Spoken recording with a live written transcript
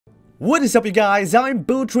What is up, you guys? I'm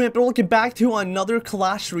BEATDOWN and welcome back to another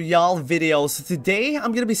Clash Royale video. So today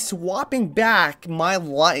I'm gonna be swapping back my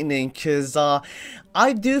lightning because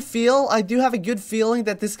I do have a good feeling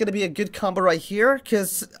that this is gonna be a good combo right here.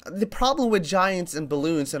 Because the problem with giants and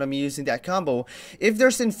balloons that I'm using that combo, if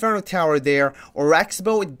there's Inferno Tower there or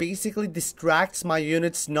X-Bow, it basically distracts my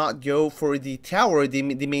units not go for the tower, the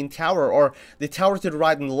main tower, or the tower to the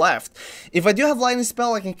right and left. If I do have lightning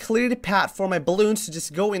spell, I can clear the path for my balloons to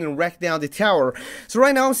just go in and wreck down the tower. So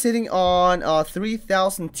right now I'm sitting on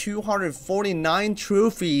 3,249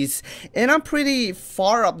 trophies, and I'm pretty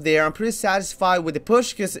far up there. I'm pretty satisfied with the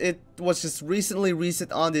push because it was just recently reset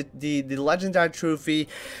on the legendary trophy,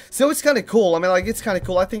 so it's kind of cool. I mean, like, it's kind of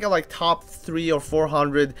cool. I think I like top 300 or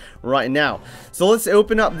 400 right now. So let's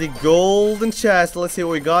open up the golden chest. Let's see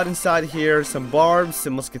what we got inside here. Some barbs,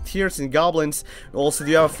 some musketeers, and goblins. Also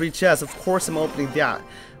do have a free chest. Of course I'm opening that.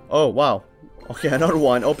 Oh wow. Okay, another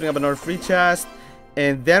one. Opening up another free chest.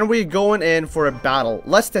 And then we're going in for a battle.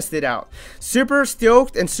 Let's test it out. Super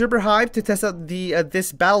stoked and super hyped to test out the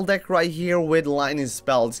this battle deck right here with lightning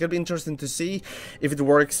spell. It's gonna be interesting to see if it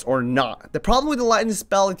works or not. The problem with the lightning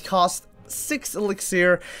spell, it costs 6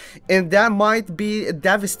 elixir, and that might be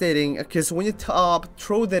devastating because when you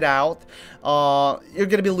throw that out, you're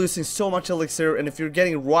gonna be losing so much elixir, and if you're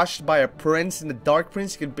getting rushed by a prince in the dark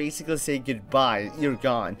prince, you can basically say goodbye. You're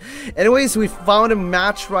gone. Anyways, we found a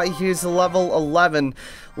match right here. It's level 11.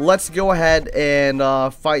 Let's go ahead and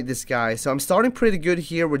fight this guy. So I'm starting pretty good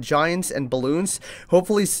here with giants and balloons.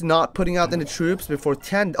 Hopefully it's not putting out any troops before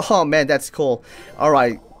 10. Oh man, that's cool.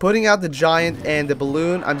 Alright, putting out the giant and the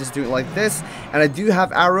balloon. I'm just doing it like this, and I do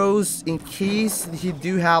have arrows in case he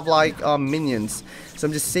do have like minions. So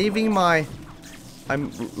I'm just saving my,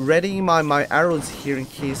 I'm readying my arrows here in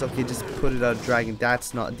case. Okay, just put it out dragon.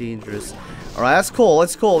 That's not dangerous. Alright, that's cool.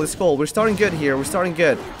 That's cool. That's cool. We're starting good here. We're starting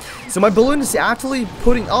good. So my balloon is actually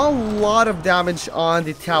putting a lot of damage on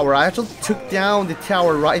the tower. I actually took down the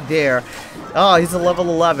tower right there. Oh, he's a level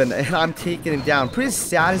 11, and I'm taking him down. Pretty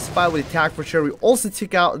satisfied with the attack for sure. We also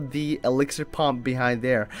took out the elixir pump behind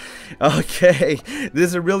there. Okay, this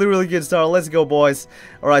is a really good start. Let's go, boys.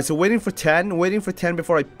 Alright, so waiting for 10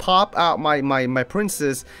 before I pop out my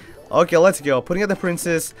princess. Okay, let's go. Putting out the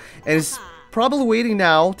princess, and it's probably waiting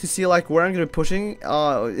now to see like where I'm gonna be pushing.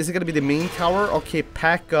 Is it gonna be the main tower? Okay,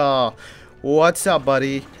 Pekka, what's up,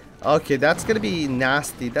 buddy? Okay, that's gonna be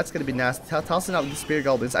nasty. That's gonna be nasty. Tossing out the spear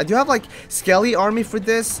goblins. I do have like skelly army for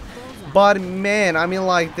this, but man, I mean,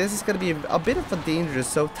 like, this is gonna be a bit of a dangerous.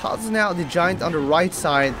 So tossing out the giant on the right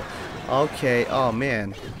side. Okay, oh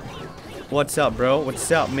man, what's up, bro?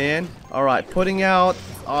 What's up, man? All right, putting out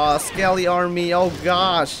skelly army. Oh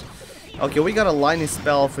gosh. Okay, we got a lightning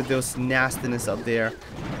spell for those nastiness up there.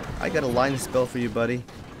 I got a lightning spell for you, buddy.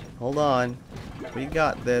 Hold on. We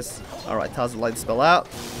got this. Alright, toss the lightning spell out.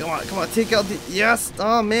 Come on, take out the... Yes!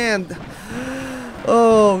 Oh, man.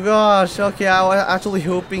 Oh, gosh. Okay, I was actually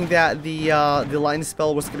hoping that the lightning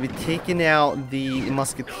spell was going to be taking out the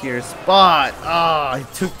musketeers. But, he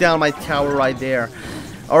took down my tower right there.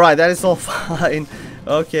 Alright, that is all fine.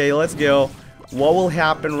 Okay, let's go. What will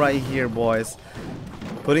happen right here, boys?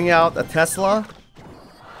 Putting out a Tesla.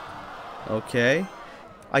 Okay.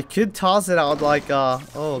 I could toss it out like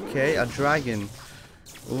okay, a dragon.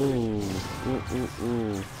 Ooh.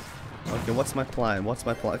 Okay, what's my plan?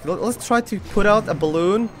 Okay, let's try to put out a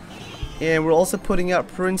balloon. And we're also putting out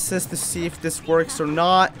princess to see if this works or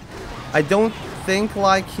not. I don't think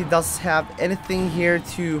like he does have anything here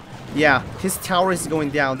to... Yeah, his tower is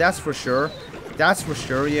going down. That's for sure. That's for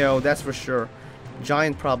sure, yo. That's for sure.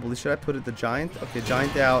 Giant probably. Should I put it the giant? Okay,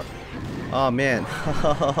 giant out. Oh man.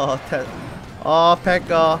 Oh,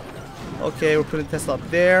 Pekka. Okay, we're putting Tesla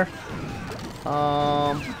up there.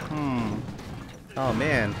 Oh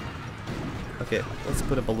man. Okay, let's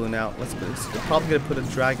put a balloon out. We're probably gonna put a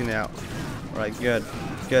dragon out. Alright, good.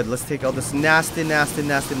 Good. Let's take all this nasty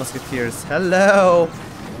musketeers. Hello.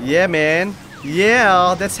 Yeah, man.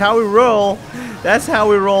 Yeah, that's how we roll. That's how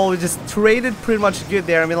we roll. We just traded pretty much good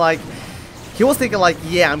there. I mean, like, he was thinking like,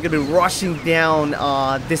 yeah, I'm gonna be rushing down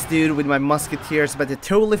this dude with my musketeers, but it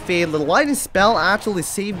totally failed. The lightning spell actually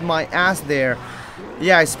saved my ass there.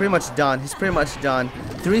 Yeah, he's pretty much done. He's pretty much done.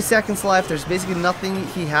 3 seconds left. There's basically nothing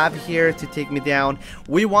he have here to take me down.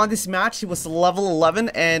 We won this match. He was level 11,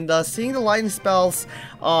 and seeing the lightning spells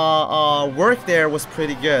work there was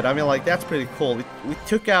pretty good. I mean, like, that's pretty cool. We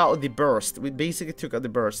took out the burst. We basically took out the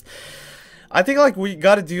burst. I think like we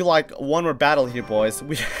gotta do like one more battle here, boys.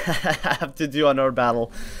 We have to do another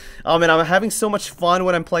battle. Oh man, I'm having so much fun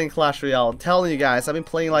when I'm playing Clash Royale. I'm telling you guys, I've been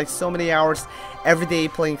playing like so many hours every day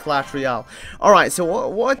playing Clash Royale. Alright, so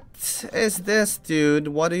what is this, dude?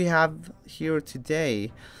 What do you have here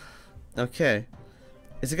today? Okay.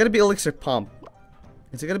 Is it gonna be Elixir Pump?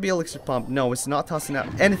 Is it gonna be Elixir Pump? No, it's not tossing out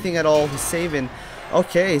anything at all. He's saving.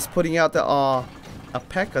 Okay, he's putting out the a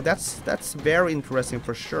P.E.K.K.A. That's very interesting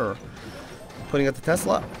for sure. Putting out the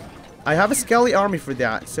Tesla. I have a Skelly army for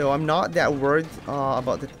that, so I'm not that worried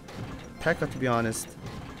about the P.E.K.K.A. to be honest.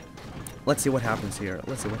 Let's see what happens here.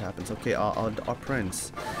 Let's see what happens. Okay, our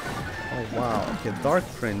Prince. Oh wow. Okay, Dark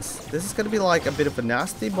Prince. This is gonna be like a bit of a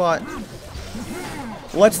nasty, but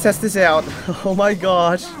let's test this out. Oh my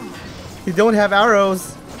gosh. You don't have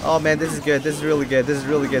arrows. Oh man, this is good. This is really good. This is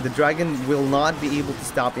really good. The dragon will not be able to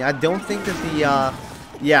stop me. I don't think that the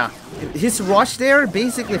yeah, his rush there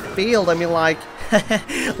basically failed. I mean, like,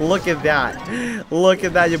 look at that. Look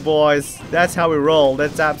at that, you boys. That's how we roll.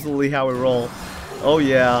 That's absolutely how we roll. Oh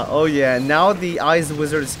yeah. Oh yeah. Now the Ice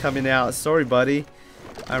Wizard is coming out. Sorry, buddy.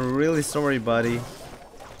 I'm really sorry, buddy.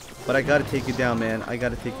 But I gotta take you down, man. I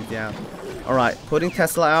gotta take you down. Alright, putting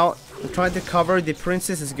Tesla out. I'm trying to cover the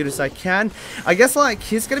princess as good as I can. I guess like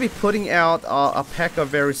he's gonna be putting out a P.E.K.K.A.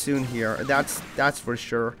 very soon here. That's for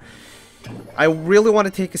sure. I really want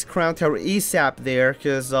to take his crown tower ASAP there,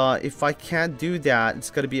 because if I can't do that,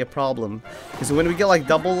 it's gonna be a problem. Because when we get like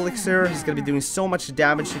double elixir, he's gonna be doing so much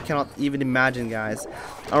damage you cannot even imagine, guys.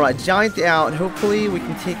 Alright, giant out. Hopefully we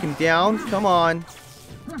can take him down. Come on,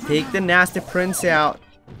 take the nasty prince out.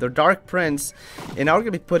 The Dark Prince. And now we're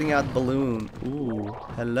gonna be putting out Balloon. Ooh,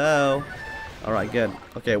 hello. Alright, good.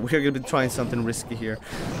 Okay, we're gonna be trying something risky here.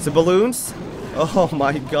 So balloons. Oh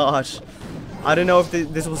my gosh. I don't know if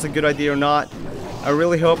this was a good idea or not. I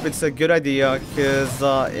really hope it's a good idea, because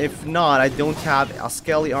if not, I don't have a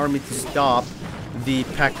Skelly army to stop the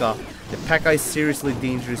P.E.K.K.A. The P.E.K.K.A. is seriously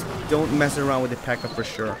dangerous. Don't mess around with the P.E.K.K.A. for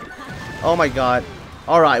sure. Oh my god.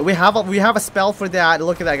 Alright, we have a spell for that.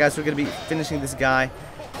 Look at that, guys. We're gonna be finishing this guy.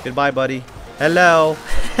 Goodbye, buddy. Hello.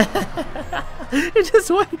 It just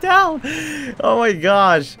went down. Oh my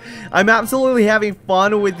gosh. I'm absolutely having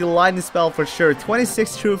fun with the lightning spell for sure.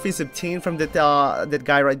 26 trophies obtained from that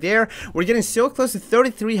guy right there. We're getting so close to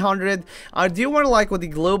 3,300. I do wonder like what the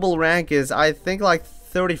global rank is. I think like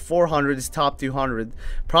 3,400 is top 200.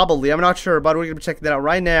 Probably. I'm not sure, but we're going to check that out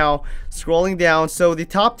right now. Scrolling down. So the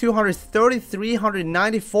top 200 is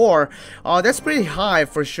 3,394. That's pretty high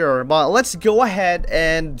for sure. But let's go ahead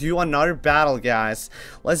and do another battle, guys.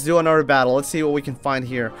 Let's do another battle. Let's see what we can find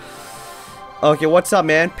here. Okay, what's up,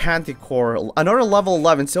 man? Panticore. Another level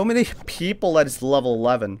 11. So many people that is level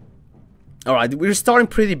 11. Alright, we're starting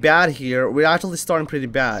pretty bad here. We're actually starting pretty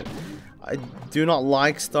bad. I do not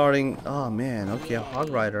like starting. Oh man, okay, a Hog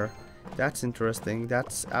Rider. That's interesting.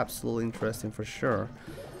 That's absolutely interesting for sure.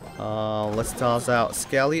 Let's toss out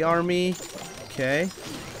Skelly army. Okay.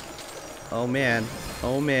 Oh man.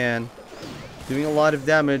 Oh man. Doing a lot of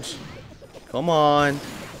damage. Come on.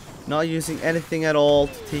 Not using anything at all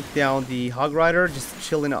to take down the Hog Rider. Just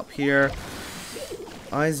chilling up here.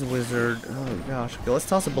 Ice Wizard. Oh gosh. Okay, let's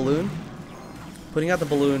toss a balloon. Putting out the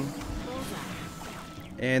balloon.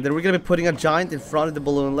 And then we're gonna be putting a giant in front of the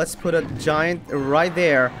balloon. Let's put a giant right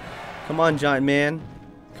there. Come on, giant man.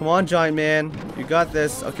 Come on, giant man. You got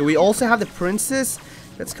this. Okay, we also have the princess.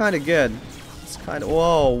 That's kind of good. It's kind of.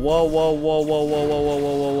 Whoa, whoa, whoa, whoa, whoa, whoa, whoa, whoa,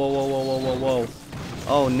 whoa, whoa, whoa, whoa, whoa, whoa, whoa.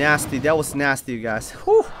 Oh, nasty. That was nasty, you guys.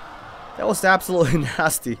 Whew. That was absolutely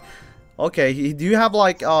nasty. Okay, do you have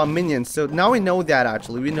like minions? So now we know that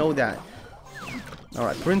actually. We know that. All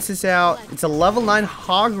right, princess out. It's a level 9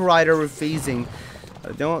 Hog Rider we're phasing.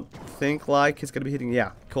 I don't think like it's gonna be hitting.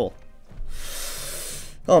 Yeah, cool.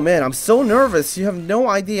 Oh man, I'm so nervous. You have no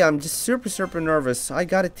idea. I'm just super nervous. I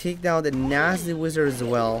gotta take down the nasty wizard as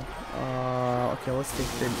well. Okay, let's take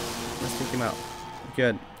him out.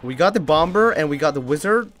 Good. We got the bomber and we got the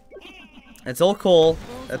wizard. It's all cool.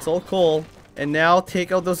 That's all cool. And now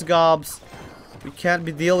take out those gobs. We can't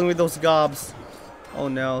be dealing with those gobs. Oh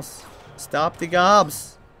no. Stop the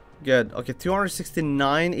gobs. Good. Okay,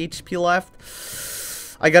 269 HP left.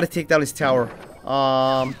 I gotta take down his tower.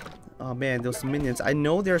 Oh man, those minions. I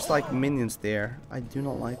know there's like minions there. I do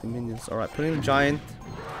not like the minions. Alright, putting the giant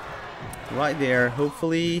right there.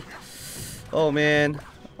 Hopefully. Oh man.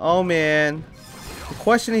 Oh man. The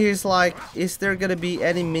question here is like, is there gonna be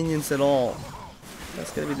any minions at all?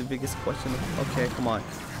 That's gonna be the biggest question. Okay, come on.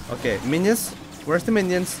 Okay, minions. Where's the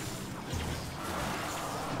minions?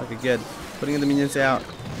 Okay, good. Putting the minions out.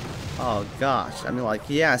 Oh gosh, I mean like,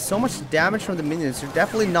 yeah, so much damage from the minions. You're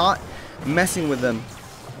definitely not messing with them.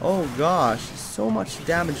 Oh gosh, so much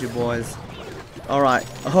damage, you boys. Alright,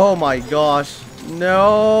 oh my gosh.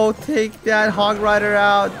 No, take that Hog Rider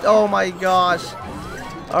out. Oh my gosh.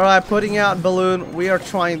 Alright, putting out balloon. We are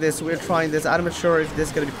trying this. We're trying this. I'm not sure if this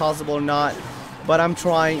is going to be possible or not. But I'm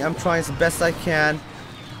trying. I'm trying as best I can.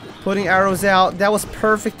 Putting arrows out. That was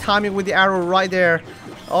perfect timing with the arrow right there.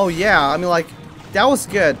 Oh yeah, I mean like, that was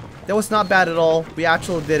good. That was not bad at all. We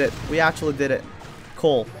actually did it. We actually did it.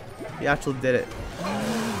 Cool. We actually did it.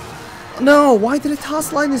 No, why did I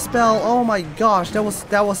toss lightning spell? Oh my gosh, that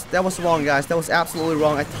was wrong, guys. That was absolutely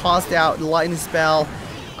wrong. I tossed out lightning spell.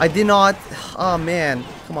 I did not. Oh man,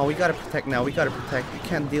 come on, we gotta protect now. We gotta protect. We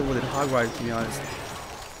can't deal with it, Hog Rider, to be honest.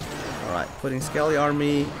 All right, putting Skelly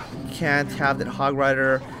Army. Can't have that Hog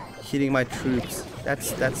Rider hitting my troops.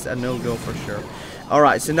 That's a no-go for sure. All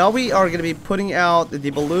right, so now we are gonna be putting out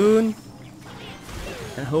the balloon.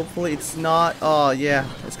 And hopefully it's not. Oh yeah,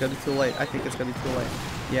 it's gonna be too late. I think it's gonna be too late.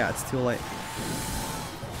 Yeah, it's too late.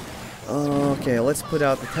 Okay, let's put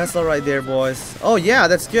out the Tesla right there, boys. Oh yeah,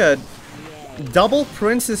 that's good. Double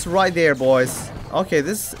princess right there, boys. Okay,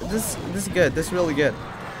 this is good. This is really good.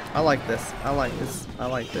 I like this. I like this. I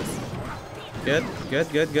like this. Good, good,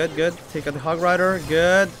 good, good, good. Take out the Hog Rider.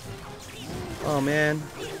 Good. Oh man.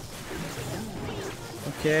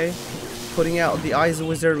 Okay. Putting out the Ice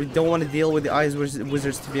Wizard. We don't want to deal with the Ice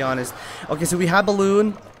Wizards, to be honest. Okay, so we have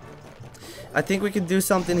balloon. I think we can do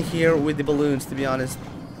something here with the balloons, to be honest.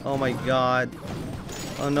 Oh my god.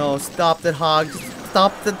 Oh no, stop that hog.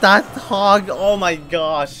 Stop that hog. Oh my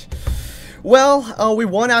gosh. Well, we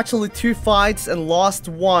won actually 2 fights and lost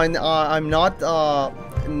 1. I'm not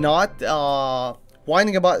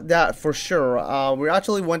whining about that for sure. We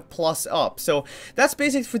actually went plus up. So that's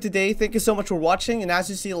basically for today. Thank you so much for watching. And as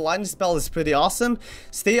you see, the lightning spell is pretty awesome.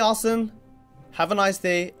 Stay awesome. Have a nice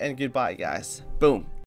day and goodbye, guys. Boom.